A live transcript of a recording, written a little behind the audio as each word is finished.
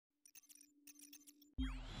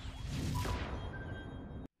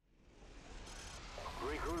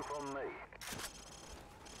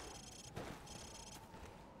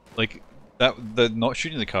Like, the not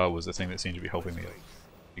shooting the car was the thing that seemed to be helping me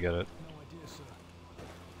to get it.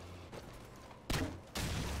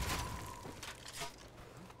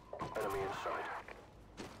 Enemy inside.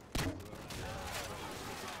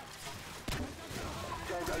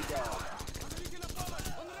 Tango down.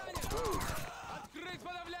 Move.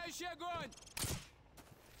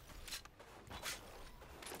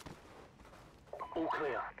 All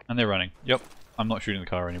clear. And they're running. Yep. I'm not shooting the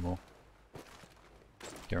car anymore.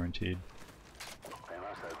 Guaranteed. They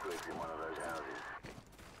must have bricks in one of those houses.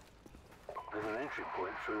 There's an entry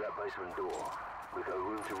point through that basement door. We go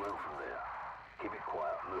room to room from there. Keep it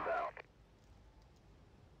quiet, move out.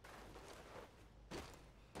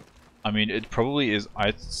 I mean, it probably is.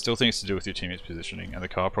 I still think it's to do with your teammate's positioning, and the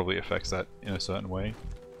car probably affects that in a certain way.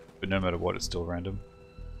 But no matter what, it's still random.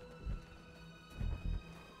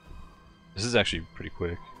 This is actually pretty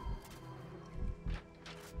quick.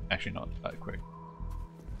 Actually, not that quick.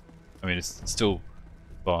 I mean, it's still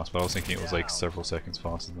fast, but I was thinking it was like several seconds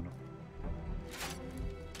faster than it.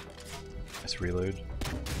 Let's reload.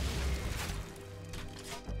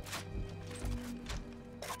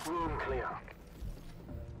 Room clear.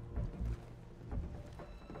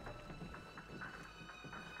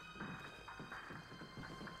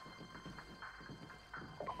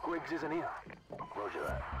 Griggs isn't here. Roger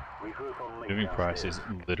that. Regroup on link Moving price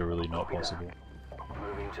downstairs. is literally not possible.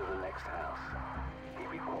 Moving to the next house.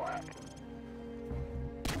 Keep it quiet.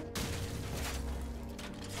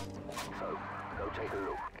 So, go take a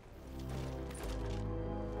look.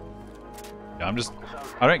 Yeah,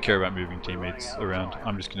 I don't care about moving teammates around.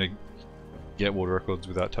 I'm just gonna get world records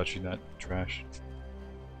without touching that trash.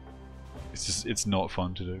 It's not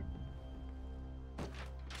fun to do.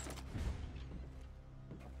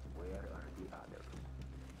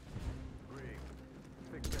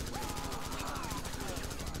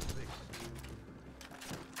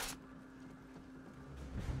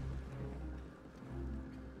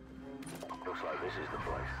 Looks like this is the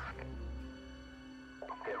place.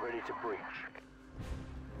 Get ready to breach.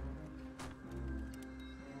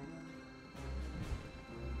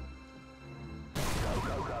 Go,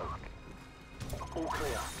 go, go. All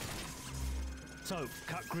clear. So,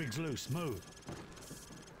 cut Griggs loose, move.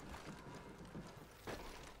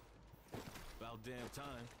 About damn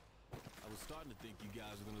time. I was starting to think you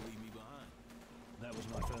guys were gonna leave me behind. That was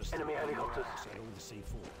my first Enemy thought. helicopters. Said all the C4.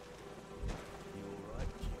 You alright?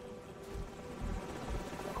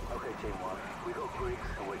 Okay, Team 1. We got Griggs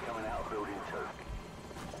and we're coming out of building 2.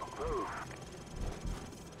 Move.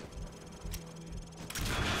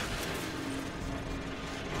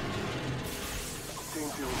 Team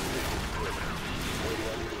 2 in position to perimeter. Waiting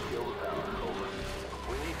on you to kill the tower. Over.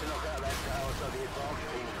 We need to knock out that tower so the advanced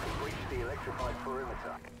teams can breach the electrified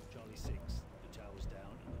perimeter. Charlie 6, the tower's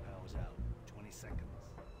down and the power's out. 20 seconds.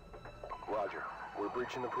 Roger. We're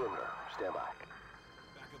breaching the perimeter. Stand by.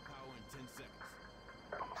 Backup power in 10 seconds.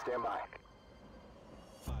 Stand by.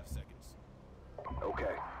 5 seconds.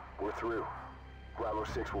 Okay. We're through. Bravo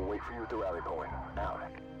 6 will wait for you at the rally point. Out.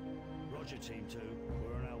 Roger, Team 2.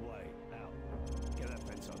 We're on our way. Out. Get that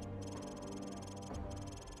fence up.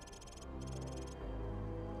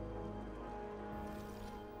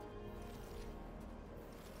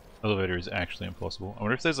 Elevator is actually impossible. I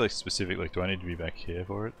wonder if there's like specific, like, do I need to be back here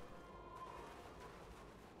for it?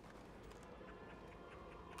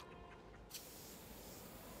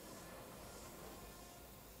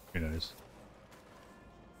 Who knows?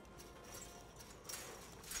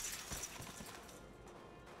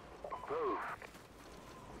 Move.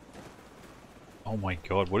 Oh my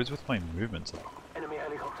god, what is with my movements? Enemy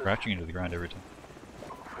helicopters. Crashing into the ground every time.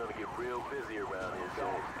 It's gonna get real busy around here,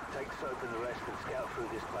 so take Soap and the rest and scout through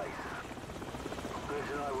this base.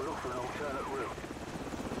 Griggs and I will look for an alternate route.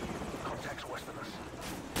 Contacts west of us.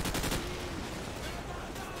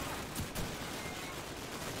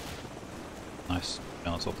 Nice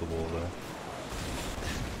bounce off the wall there.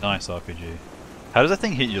 Nice RPG. How does that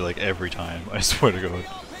thing hit you like every time? I swear to god.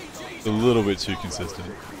 It's a little bit too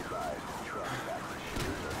consistent.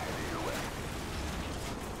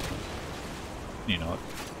 You know it.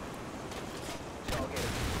 Target.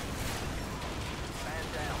 Man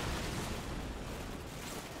down.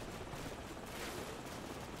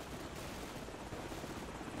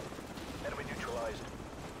 Enemy neutralized.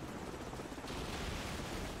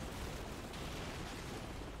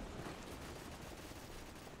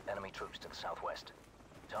 Enemy troops to the southwest.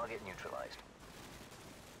 Target neutralized.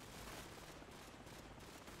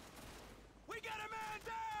 We got a man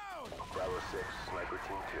down! Bravo 6, Sniper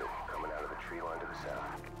Team 2, coming out of the tree line to the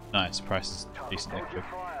south. Nice, price is decent extra.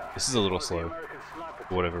 This is a little slow,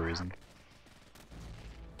 for whatever reason.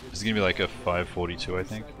 This is gonna be like a 542, I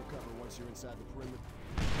think.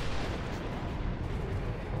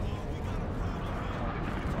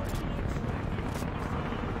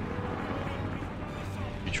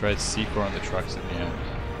 You tried C4 on the trucks at the end.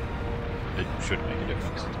 It should make a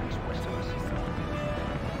difference.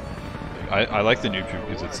 I like the noob tube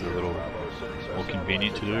because it's a little more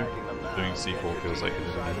convenient to do. Doing C4 feels like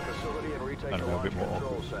it's I don't know, a bit more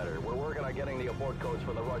awkward. We're working on getting the abort codes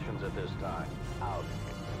for the Russians at this time. Out.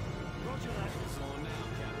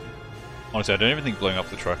 Honestly, I don't even think blowing up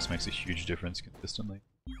the trucks makes a huge difference consistently.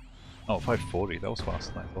 Oh, 540, that was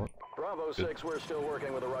faster than I thought. Bravo 6, we're still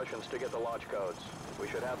working with the Russians to get the launch codes. We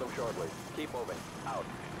should have them shortly. Keep moving. Out.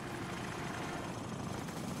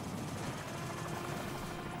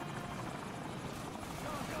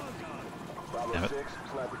 Damn it.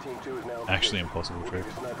 Actually impossible trick.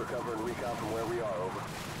 Sniper cover and recon from where we are, over.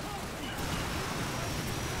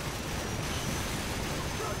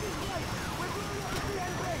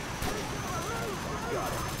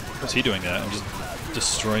 What's he doing there? I'm just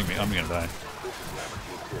destroying me. I'm gonna die. This is Sniper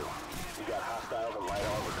Team 2. You got hostiles and light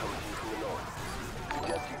armor coming to you from the north.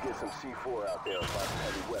 Suggest you get some C4 out there and find some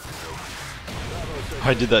heavy weapons.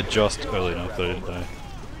 I did that just early enough that I didn't die.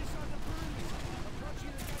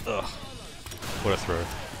 Ugh. What a throw.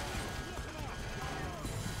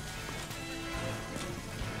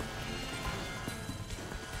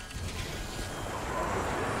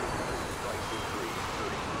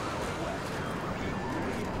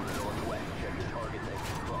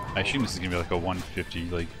 I assume this is gonna be like a 150,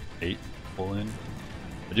 like 8 fall in.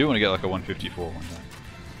 I do want to get like a 154 one time.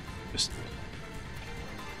 Just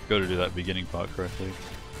go to do that beginning part correctly.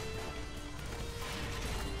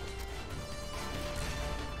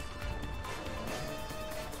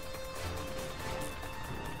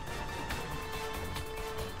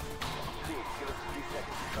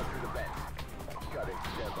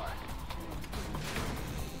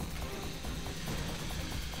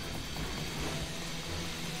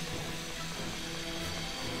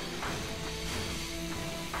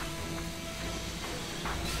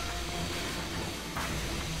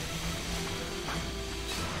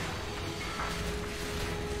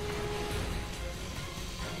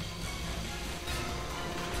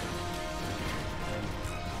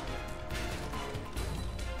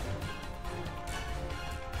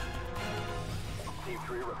 Team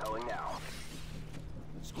 3 repelling now.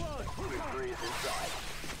 Squad, Team 3 is inside.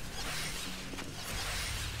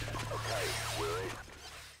 Okay, we're in.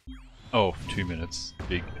 Oh, 2 minutes.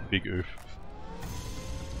 Big oof.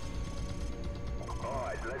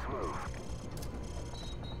 Alright, let's move.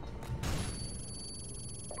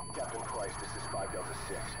 Captain Price, this is 5 Delta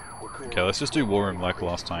 6. We're clearing. Okay, let's just do War Room like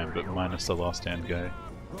last time, but minus the last stand guy.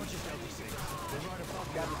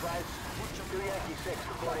 Captain Price, 2 Yankee 6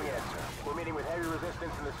 reporting in. We're meeting with heavy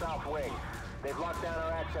resistance in the south wing. They've locked down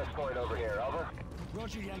our access point over here. Over.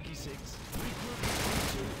 Roger, Yankee 6. Regroup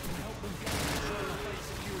with Team 2 and help them get control of base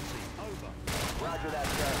security. Over. Roger that,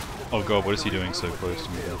 sir. Oh god, what is he doing so close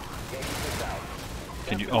to me there? Yankee 6 out.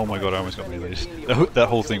 Can you? Oh my god, I almost got relayed. That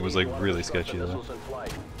whole thing was like really sketchy though. Missiles in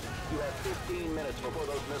flight. You have 15 minutes before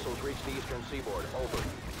those missiles reach the eastern seaboard. Over.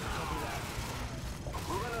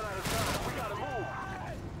 We're running out of time. We gotta move.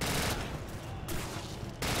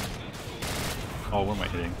 Oh, what am I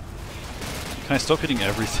hitting? Can I stop hitting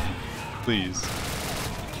everything? Please.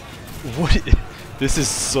 What? This is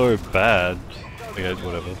so bad. Okay,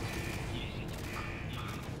 whatever.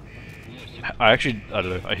 I don't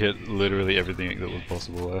know, I hit literally everything that was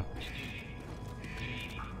possible there.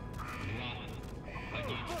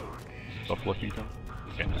 Soft locking time?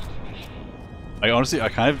 Okay, no. Honestly,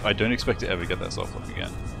 I don't expect to ever get that soft lock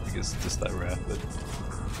again. Because it's just that rare, but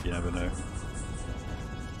you never know.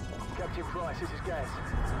 Captain Price, this is Gaz.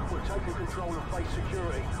 We're taking control of base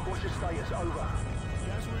security. What's your status? Over.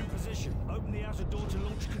 Guys, we're in position. Open the outer door to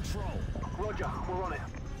launch control. Roger, we're on it.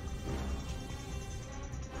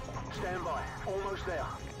 Stand by. Almost there.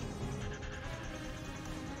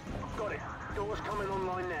 Got it. Door's coming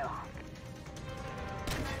online now.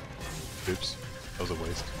 Oops, that was a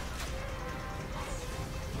waste.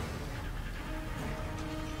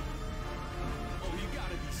 Oh, you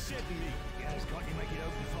gotta be shitting me. Guys, can't you make it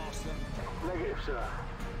open faster? Negative, sir.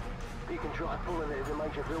 You can try pulling it if it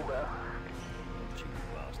makes you feel better. Cheeky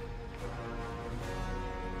bastard.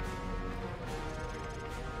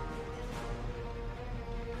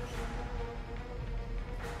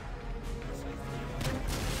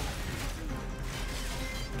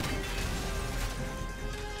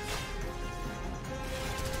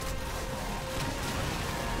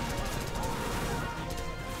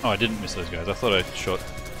 Oh, I didn't miss those guys. I thought I shot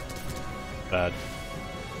bad.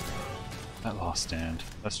 That last stand.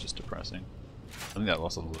 That's just depressing. I think that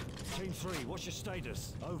lost a little. Team 3, what's your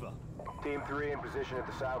status? Over. Team 3 in position at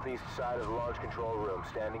the southeast side of the large control room.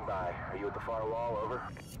 Standing by. Are you at the far wall? Over.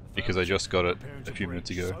 Because I just got it Preparing a to few breach. minutes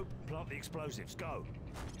ago. Soap, plant the explosives. Go.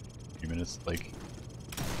 A few minutes, like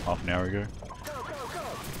half an hour ago. Go, go,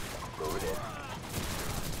 go! Move it in.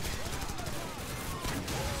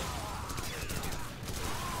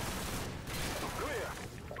 Clear.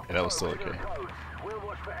 Yeah, that was still okay. We'll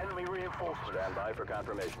watch for enemy reinforcements. Stand by for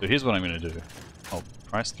confirmation. So here's what I'm gonna do. I'll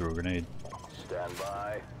price through a grenade. Stand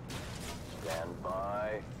by. Stand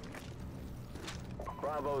by.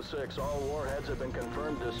 Bravo 6, all warheads have been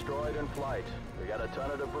confirmed destroyed in flight. We got a ton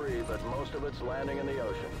of debris, but most of it's landing in the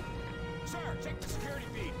ocean. Sir, check the security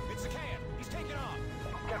feed. It's the cab. He's taking off.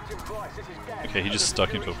 Captain Price, this is Gaz. Okay, he just stuck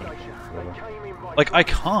himself in it. They came in by Like, I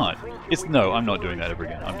can't! It's no, I'm not doing that ever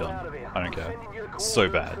again. I'm done. I don't care. It's so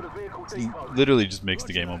bad. It literally just makes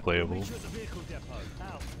the game unplayable. Meet you at the vehicle depot.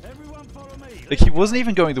 Out. Everyone follow me. Like, he wasn't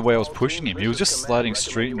even going the way I was pushing him. He was just sliding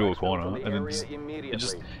straight into a corner, and then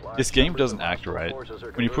just this game doesn't act right.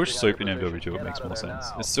 When you push Soap in MW2, it makes more sense.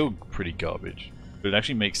 It's still pretty garbage, but it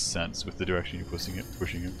actually makes sense with the direction you're pushing it.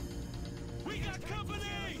 We got company!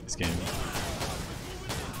 This game.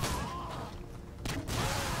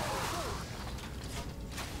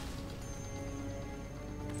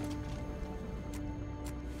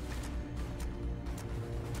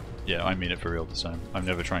 Yeah, I mean it for real this time. I'm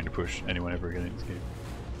never trying to push anyone ever again in this game.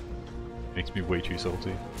 Makes me way too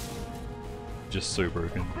salty. Just so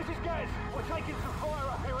broken. This is Gaz. We're taking some fire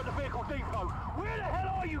up here at the vehicle depot. Where the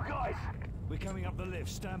hell are you guys? We're coming up the lift.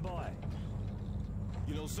 Stand by.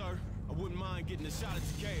 You know, sir, I wouldn't mind getting a shot at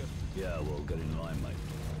the cab. Yeah, well, get in line, mate.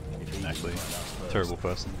 If he Actually, can find us first. terrible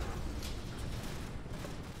person.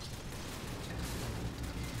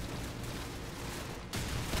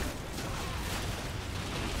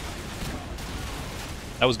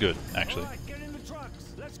 That was good, actually. Alright, get in the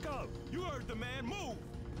trucks. Let's go. You heard the man. Move!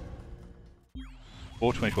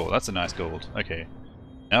 424, that's a nice gold. Okay.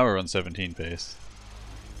 Now we're on 17 pace.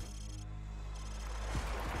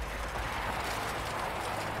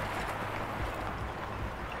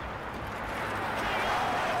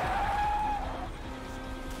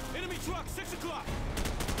 Enemy truck, 6 o'clock.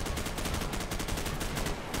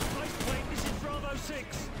 Base plate, this is Bravo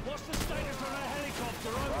 6. What's the status on our helicopter?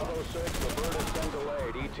 Over. Bravo 6, the bird has been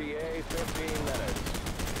delayed. ETA 15 minutes.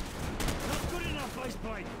 Not good enough, base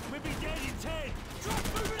plate. We'll be dead in 10. Truck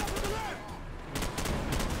moving up to the left!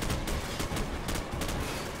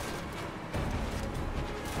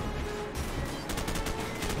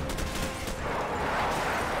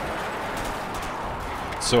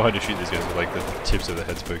 It's so hard to shoot these guys with like the tips of their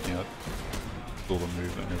heads poking out. All the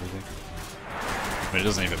movement and everything. I mean, it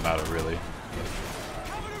doesn't even matter really.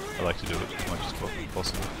 I like to do it as much as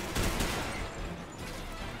possible.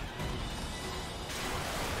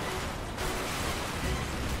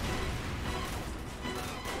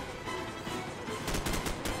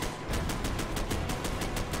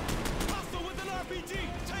 Hostile with an RPG!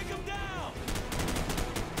 Take him down!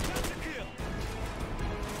 That's a kill!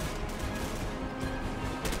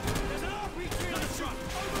 There's an RPG on the truck!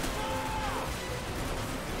 Over fire!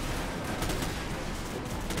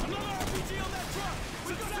 Another RPG on that truck!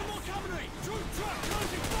 We got some more company! Troop truck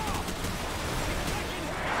closing fire! Taking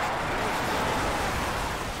hits!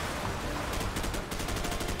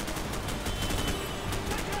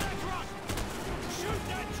 Take out that truck! Shoot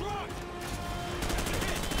that truck! That's a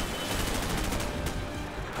hit!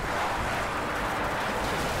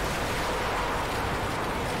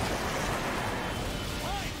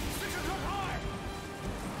 Hey! 6 o'clock higher!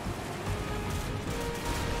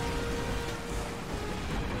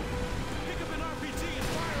 Pick up an RPG and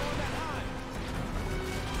fire on that hive!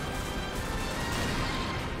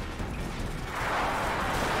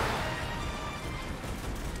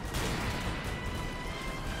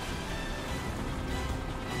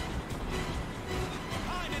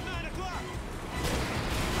 Hive at 9 o'clock!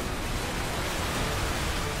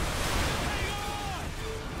 Hang on!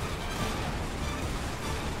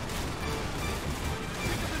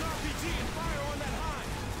 Pick up an RPG and fire on that hive!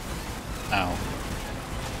 Ow.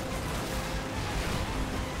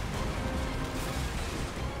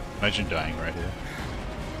 Imagine dying right here.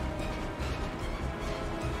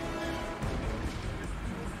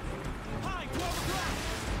 Hive, 12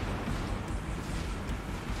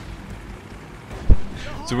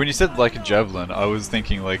 o'clock! So when you said like a javelin, I was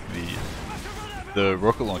thinking like the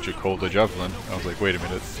rocket launcher called a javelin. I was like, wait a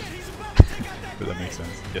minute. But that makes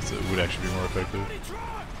sense. Yes, it would actually be more effective.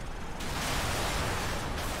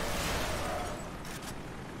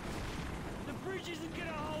 The bridge isn't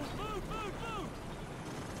gonna hold. Move, move, move.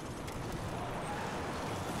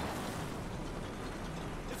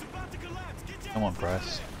 Come on,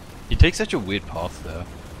 Bryce. He takes such a weird path there.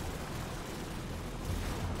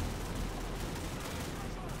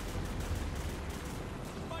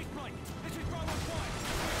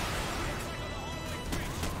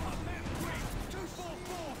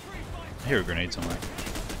 I hear a grenade somewhere.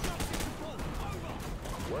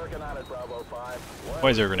 Working on it, Bravo 5. Why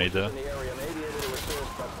is there a grenade there? In the area may be able to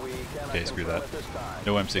assist, but we cannot Okay, screw that. confirm at this time.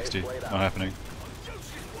 No M60. Base laid Not out. happening.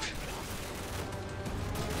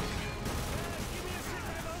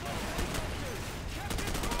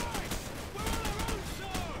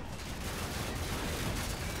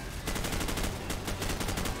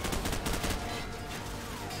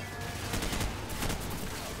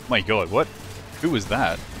 My god, what? Who was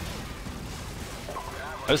that?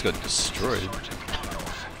 I just got destroyed.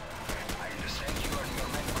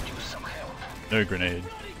 No grenade.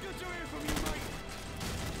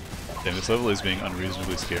 Damn, this level is being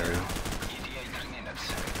unreasonably scary.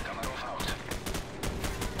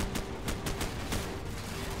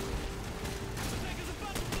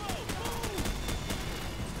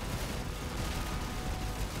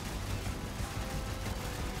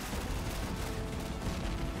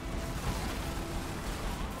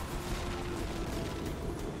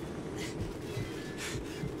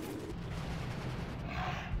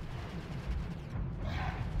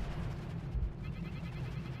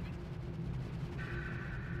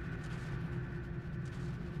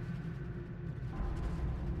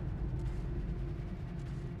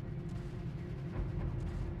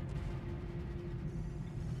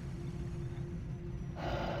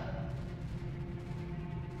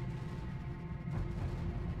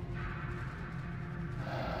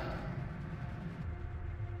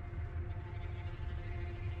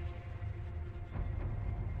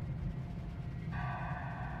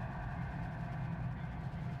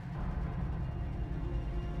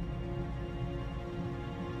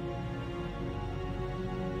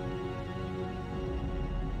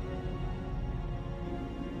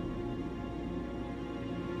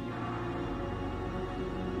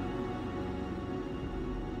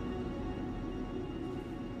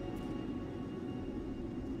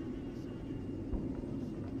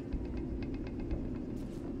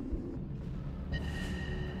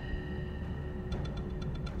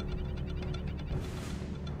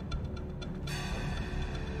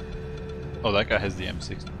 Oh, that guy has the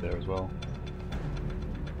M60 there as well.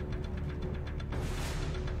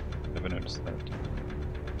 Never noticed that.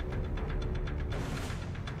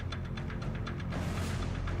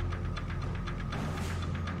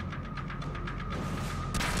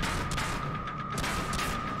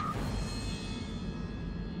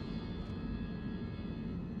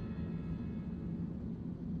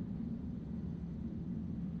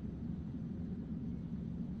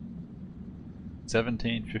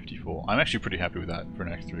 $17.54. I'm actually pretty happy with that for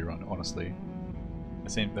an Act 3 run, honestly.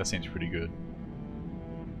 That seems pretty good.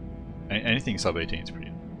 Anything sub 18 is pretty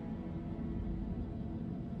good.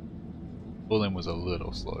 Bull-in was a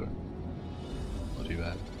little slow. Not too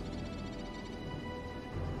bad.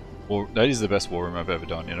 Well, that is the best war room I've ever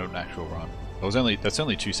done in an actual run. That's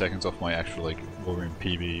only 2 seconds off my actual like war room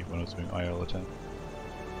PB when I was doing IL attempt.